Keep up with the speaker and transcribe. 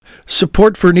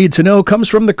Support for Need to Know comes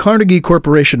from the Carnegie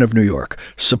Corporation of New York,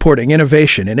 supporting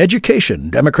innovation in education,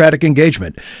 democratic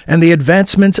engagement, and the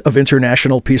advancement of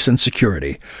international peace and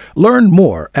security. Learn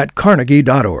more at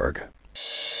carnegie.org.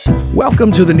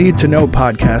 Welcome to the Need to Know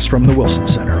podcast from the Wilson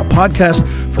Center, a podcast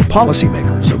for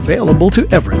policymakers available to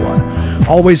everyone.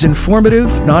 Always informative,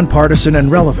 nonpartisan, and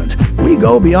relevant, we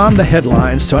go beyond the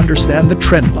headlines to understand the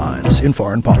trend lines in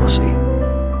foreign policy.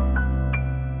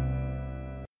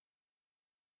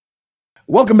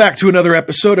 Welcome back to another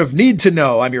episode of Need to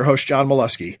Know. I'm your host, John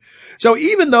Milewski. So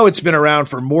even though it's been around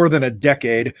for more than a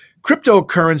decade,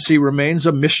 cryptocurrency remains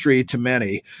a mystery to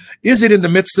many. Is it in the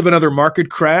midst of another market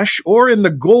crash or in the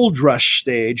gold rush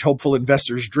stage hopeful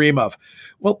investors dream of?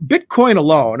 Well, Bitcoin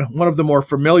alone, one of the more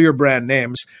familiar brand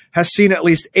names, has seen at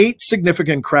least 8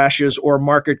 significant crashes or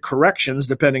market corrections,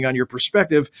 depending on your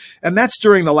perspective, and that's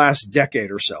during the last decade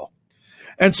or so.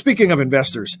 And speaking of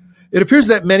investors, it appears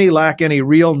that many lack any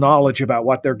real knowledge about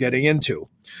what they're getting into.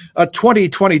 A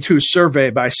 2022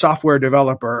 survey by software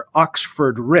developer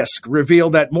Oxford Risk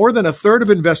revealed that more than a third of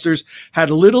investors had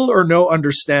little or no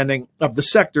understanding of the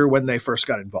sector when they first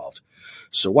got involved.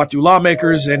 So what do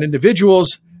lawmakers and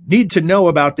individuals need to know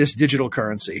about this digital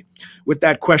currency? With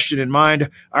that question in mind,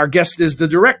 our guest is the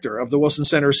director of the Wilson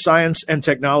Center's Science and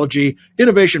Technology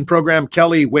Innovation Program,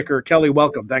 Kellee Wicker. Kellee,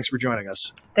 welcome. Thanks for joining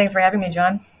us. Thanks for having me,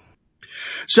 John.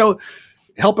 So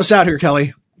help us out here,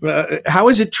 Kellee. How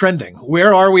is it trending?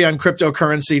 Where are we on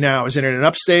cryptocurrency now? Is it in an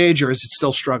upstage or is it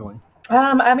still struggling?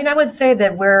 I would say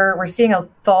that we're seeing a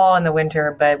thaw in the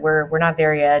winter, but we're not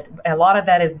there yet. And a lot of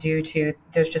that is due to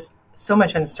there's just so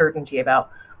much uncertainty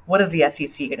about what is the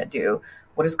SEC going to do?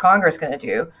 What is Congress going to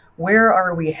do? Where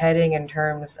are we heading in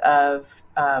terms of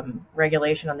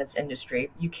regulation on this industry?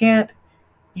 You can't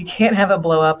have a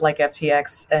blow up like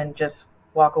FTX and just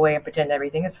walk away and pretend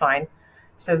everything is fine.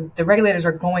 So the regulators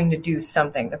are going to do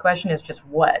something. The question is just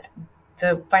what?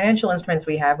 The financial instruments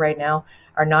we have right now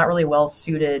are not really well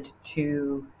suited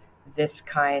to this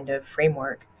kind of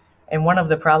framework. And one of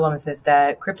the problems is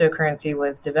that cryptocurrency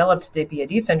was developed to be a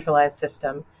decentralized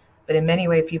system, but in many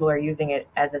ways people are using it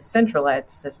as a centralized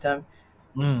system.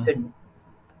 So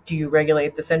do you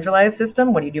regulate the centralized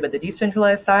system? What do you do about the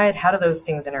decentralized side? How do those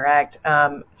things interact?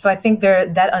 So I think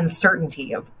that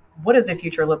uncertainty of what does the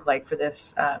future look like for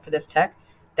this tech?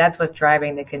 That's what's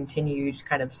driving the continued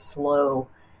kind of slow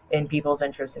in people's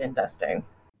interest in investing.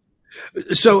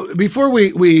 So before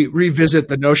we revisit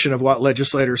the notion of what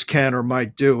legislators can or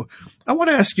might do, I want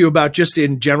to ask you about just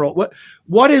in general,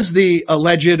 what is the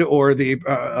alleged or the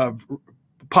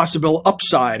possible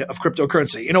upside of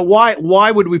cryptocurrency? You know,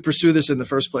 why would we pursue this in the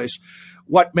first place?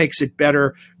 What makes it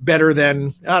better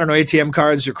than, I don't know, ATM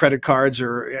cards or credit cards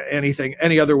or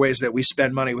any other ways that we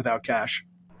spend money without cash?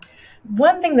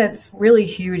 One thing that's really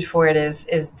huge for it is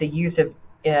the use of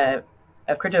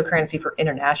cryptocurrency for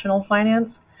international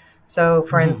finance. So,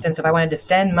 for instance, if I wanted to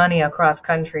send money across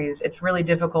countries, it's really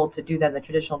difficult to do that in the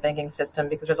traditional banking system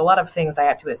because there's a lot of things I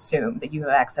have to assume that you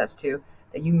have access to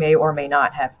that you may or may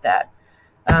not have that.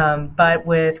 But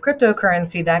with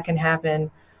cryptocurrency, that can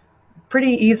happen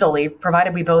pretty easily,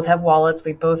 provided we both have wallets,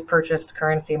 we both purchased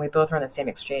currency, and we both are on the same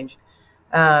exchange.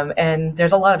 And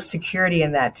there's a lot of security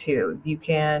in that too. You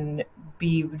can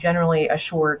be generally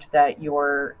assured that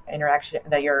your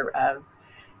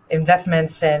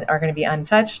investments are going to be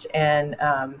untouched, and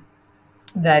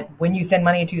that when you send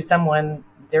money to someone,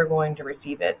 they're going to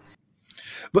receive it.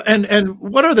 And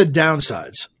what are the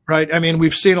downsides, right? I mean,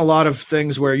 we've seen a lot of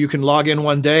things where you can log in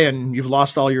one day and you've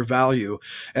lost all your value,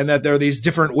 and that there are these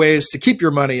different ways to keep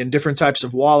your money in different types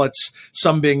of wallets,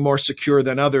 some being more secure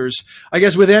than others. I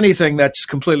guess with anything that's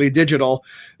completely digital,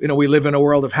 you know, we live in a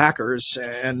world of hackers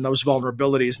and those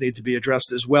vulnerabilities need to be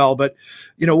addressed as well. But,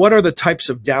 you know, what are the types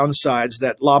of downsides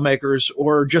that lawmakers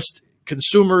or just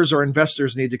consumers or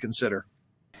investors need to consider?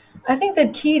 I think the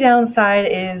key downside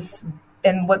is,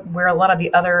 and where a lot of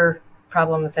the other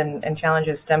problems and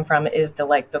challenges stem from, is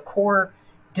the core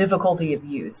difficulty of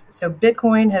use. So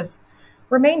Bitcoin has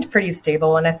remained pretty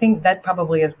stable, and I think that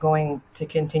probably is going to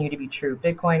continue to be true.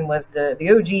 Bitcoin was the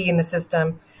OG in the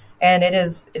system, and it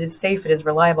is safe, it is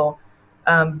reliable.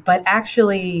 But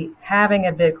actually having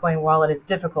a Bitcoin wallet is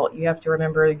difficult. You have to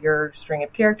remember your string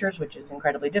of characters, which is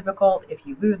incredibly difficult. If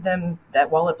you lose them,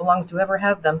 that wallet belongs to whoever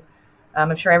has them.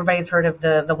 I'm sure everybody's heard of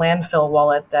the landfill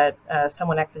wallet that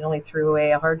someone accidentally threw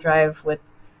away a hard drive with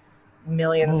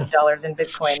millions of dollars in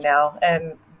Bitcoin now.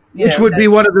 And which would be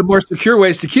one of the more secure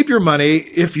ways to keep your money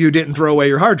if you didn't throw away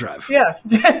your hard drive. Yeah.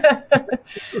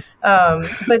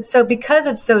 But so because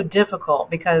it's so difficult,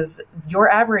 because your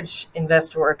average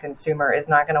investor or consumer is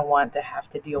not going to want to have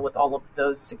to deal with all of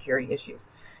those security issues.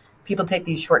 people take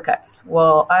these shortcuts.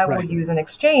 Well, I will Right. use an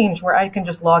exchange where I can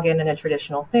just log in a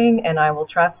traditional thing, and I will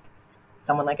trust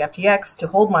someone like FTX to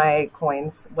hold my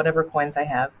coins, whatever coins I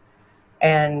have,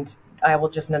 and I will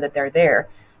just know that they're there.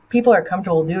 People are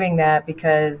comfortable doing that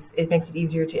because it makes it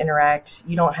easier to interact.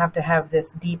 You don't have to have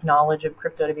this deep knowledge of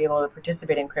crypto to be able to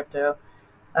participate in crypto.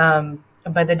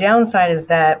 But the downside is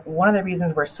that one of the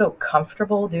reasons we're so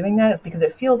comfortable doing that is because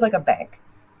it feels like a bank.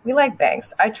 We like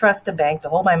banks. I trust a bank to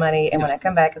hold my money, and when I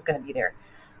come back, it's going to be there.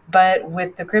 But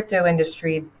with the crypto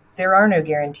industry, there are no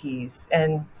guarantees,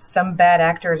 and some bad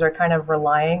actors are kind of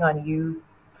relying on you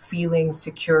feeling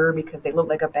secure because they look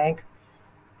like a bank,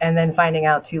 and then finding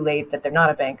out too late that they're not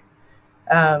a bank.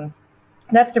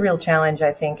 That's the real challenge,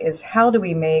 I think, is how do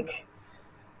we make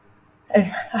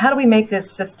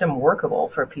this system workable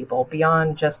for people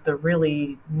beyond just the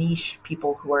really niche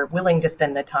people who are willing to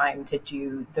spend the time to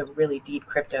do the really deep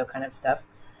crypto kind of stuff.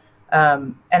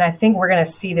 And I think we're going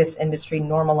to see this industry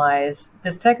normalize.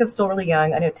 This tech is still really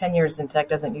young. I know 10 years in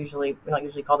tech we don't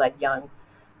usually call that young,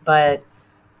 but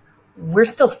we're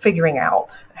still figuring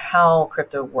out how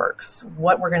crypto works,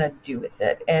 what we're going to do with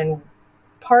it. And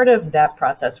part of that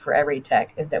process for every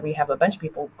tech is that we have a bunch of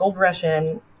people gold rush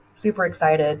in, super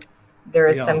excited. There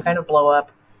is some kind of blow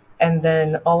up. And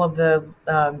then all of the,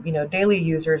 daily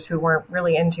users who weren't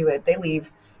really into it, they leave.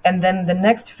 And then the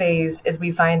next phase is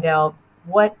we find out,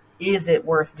 what is it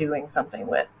worth doing something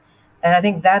with? And I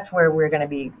think that's where we're going to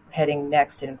be heading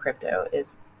next in crypto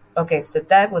is, okay, so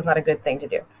that was not a good thing to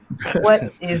do.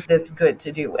 What is this good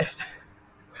to do with?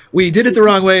 We did it the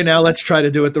wrong way. Now let's try to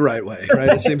do it the right way. Right?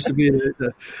 It seems to be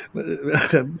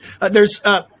there's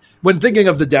when thinking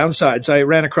of the downsides, I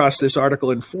ran across this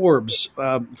article in Forbes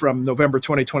from November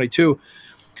 2022,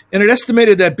 and it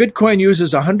estimated that Bitcoin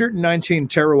uses 119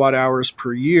 terawatt hours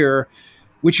per year,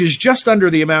 which is just under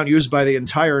the amount used by the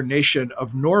entire nation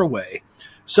of Norway.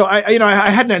 So I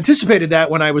hadn't anticipated that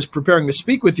when I was preparing to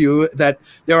speak with you, that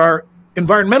there are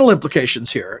environmental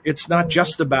implications here. It's not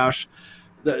just about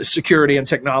the security and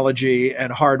technology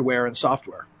and hardware and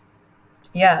software.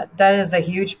 Yeah, that is a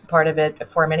huge part of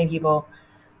it for many people.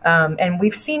 And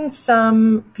we've seen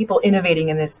some people innovating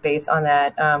in this space on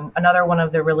that. Another one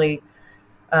of the really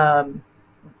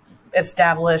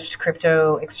established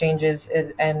crypto exchanges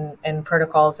and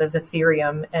protocols is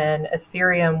Ethereum. And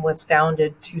Ethereum was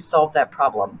founded to solve that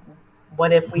problem.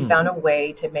 What if we found a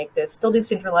way to make this still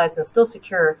decentralized and still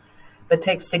secure, but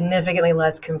take significantly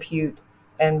less compute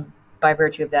and by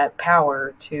virtue of that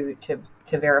power to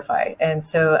verify? And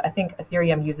so I think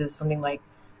Ethereum uses something like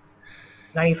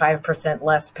 95%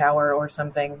 less power or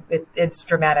something. It's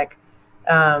dramatic.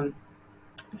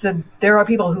 So there are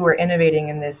people who are innovating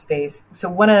in this space. So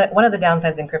one of the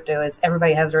downsides in crypto is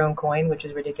everybody has their own coin, which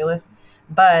is ridiculous.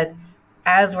 But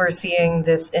as we're seeing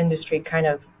this industry kind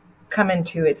of come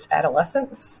into its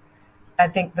adolescence, I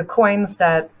think the coins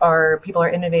that people are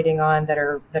innovating on that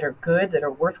are good, that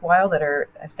are worthwhile, that are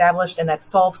established, and that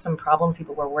solve some problems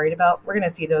people were worried about, we're going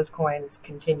to see those coins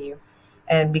continue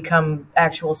and become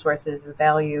actual sources of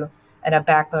value and a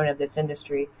backbone of this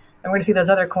industry. And we're going to see those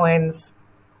other coins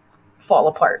fall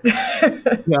apart.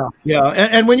 Yeah.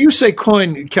 And when you say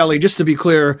coin, Kellee, just to be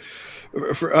clear,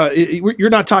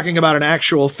 you're not talking about an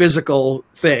actual physical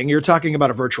thing. You're talking about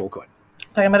a virtual coin.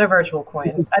 Talking about a virtual coin.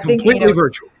 I think completely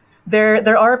virtual.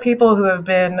 There are people who have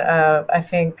been, I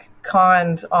think,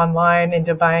 conned online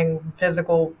into buying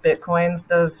physical Bitcoins.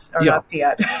 Those are not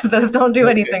fiat. Those don't do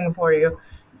anything for you.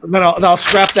 Then I'll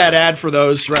scrap that ad for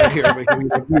those right here. We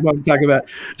won't talk about.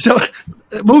 So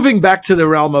moving back to the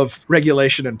realm of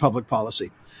regulation and public policy,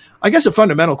 I guess a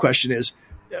fundamental question is,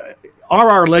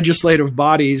 are our legislative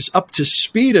bodies up to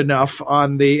speed enough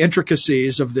on the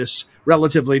intricacies of this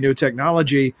relatively new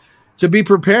technology to be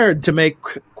prepared to make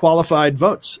qualified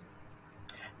votes?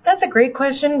 That's a great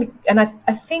question. And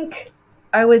I think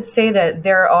I would say that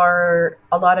there are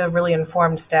a lot of really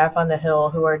informed staff on the Hill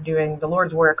who are doing the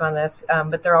Lord's work on this.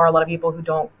 But there are a lot of people who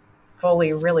don't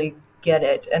fully really get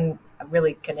it. And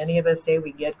really, can any of us say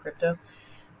we get crypto?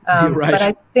 Right. But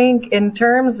I think in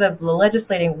terms of the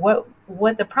legislating,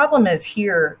 what the problem is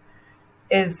here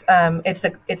is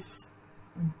it's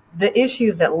the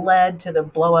issues that led to the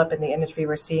blow up in the industry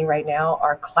we're seeing right now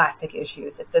are classic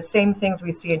issues. It's the same things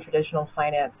we see in traditional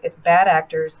finance. It's bad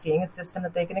actors seeing a system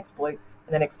that they can exploit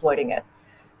and then exploiting it.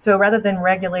 So rather than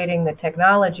regulating the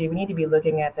technology, we need to be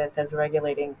looking at this as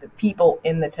regulating the people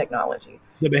in the technology.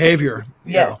 The behavior.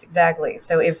 Yes, exactly.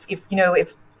 So if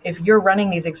you're running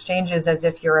these exchanges as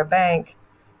if you're a bank,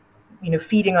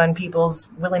 feeding on people's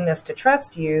willingness to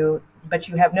trust you, but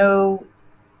you have no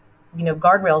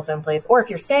guardrails in place, or if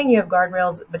you're saying you have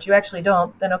guardrails but you actually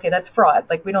don't, then okay, that's fraud.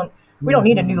 Like we don't We don't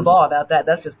need a new law about that.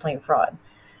 That's just plain fraud.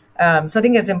 So I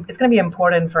think it's going to be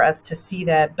important for us to see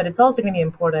that, but it's also going to be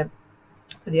important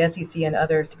for the SEC and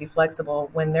others to be flexible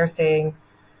when they're saying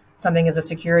something is a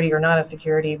security or not a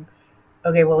security.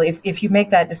 Okay, well, if you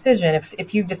make that decision,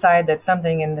 if you decide that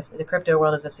something in the crypto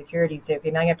world is a security, say,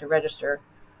 okay, now you have to register.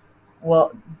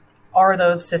 Well, are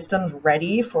those systems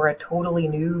ready for a totally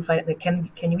new?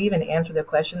 Can you even answer the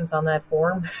questions on that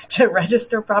form to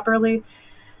register properly?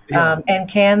 Yeah. And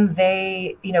can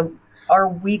they, are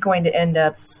we going to end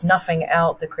up snuffing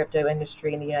out the crypto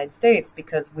industry in the United States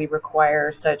because we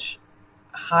require such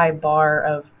a high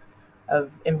bar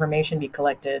of information be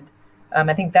collected?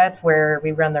 I think that's where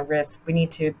we run the risk. We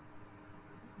need to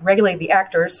regulate the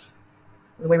actors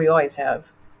the way we always have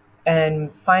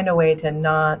and find a way to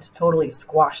not totally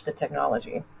squash the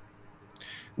technology.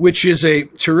 Which is a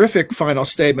terrific final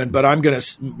statement, but I'm going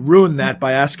to ruin that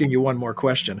by asking you one more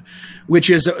question, which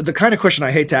is the kind of question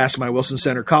I hate to ask my Wilson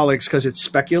Center colleagues because it's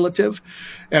speculative.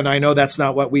 And I know that's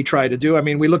not what we try to do. I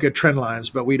mean, we look at trend lines,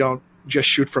 but we don't just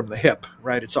shoot from the hip,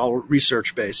 right? It's all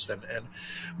research based.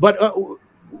 But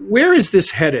where is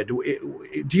this headed?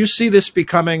 Do you see this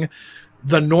becoming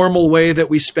the normal way that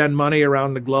we spend money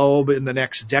around the globe in the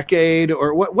next decade?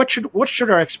 Or what should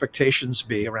our expectations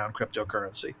be around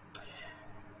cryptocurrency?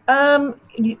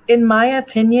 In my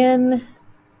opinion,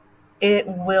 it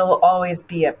will always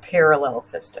be a parallel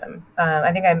system.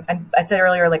 I think I said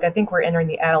earlier, I think we're entering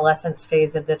the adolescence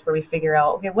phase of this where we figure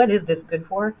out, okay, what is this good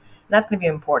for? And that's going to be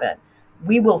important.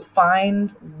 We will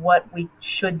find what we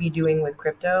should be doing with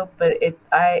crypto, but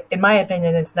in my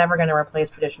opinion, it's never going to replace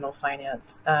traditional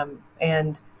finance.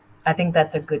 And I think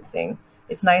that's a good thing.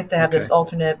 It's nice to have this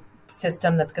alternate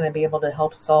system that's going to be able to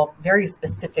help solve very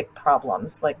specific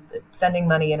problems like sending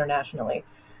money internationally.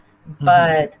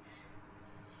 But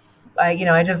I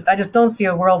just don't see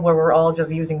a world where we're all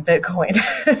just using Bitcoin.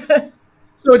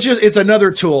 So it's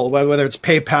another tool, whether it's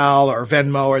PayPal or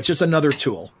Venmo, or it's just another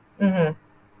tool. Mm-hmm.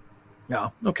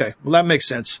 Yeah. Okay. Well, that makes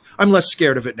sense. I'm less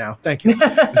scared of it now. Thank you.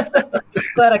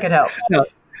 Glad I could help. No.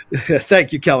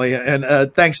 Thank you, Kellee.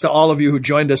 And thanks to all of you who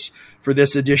joined us for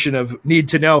this edition of Need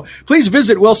to Know. Please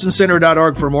visit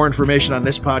wilsoncenter.org for more information on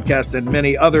this podcast and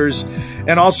many others.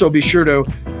 And also be sure to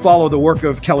follow the work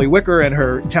of Kellee Wicker and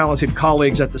her talented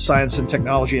colleagues at the Science and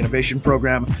Technology Innovation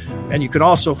Program. And you can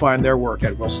also find their work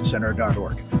at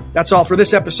wilsoncenter.org. That's all for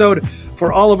this episode.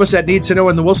 For all of us at Need to Know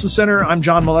in the Wilson Center, I'm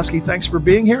John Milewski. Thanks for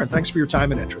being here and thanks for your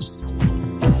time and interest.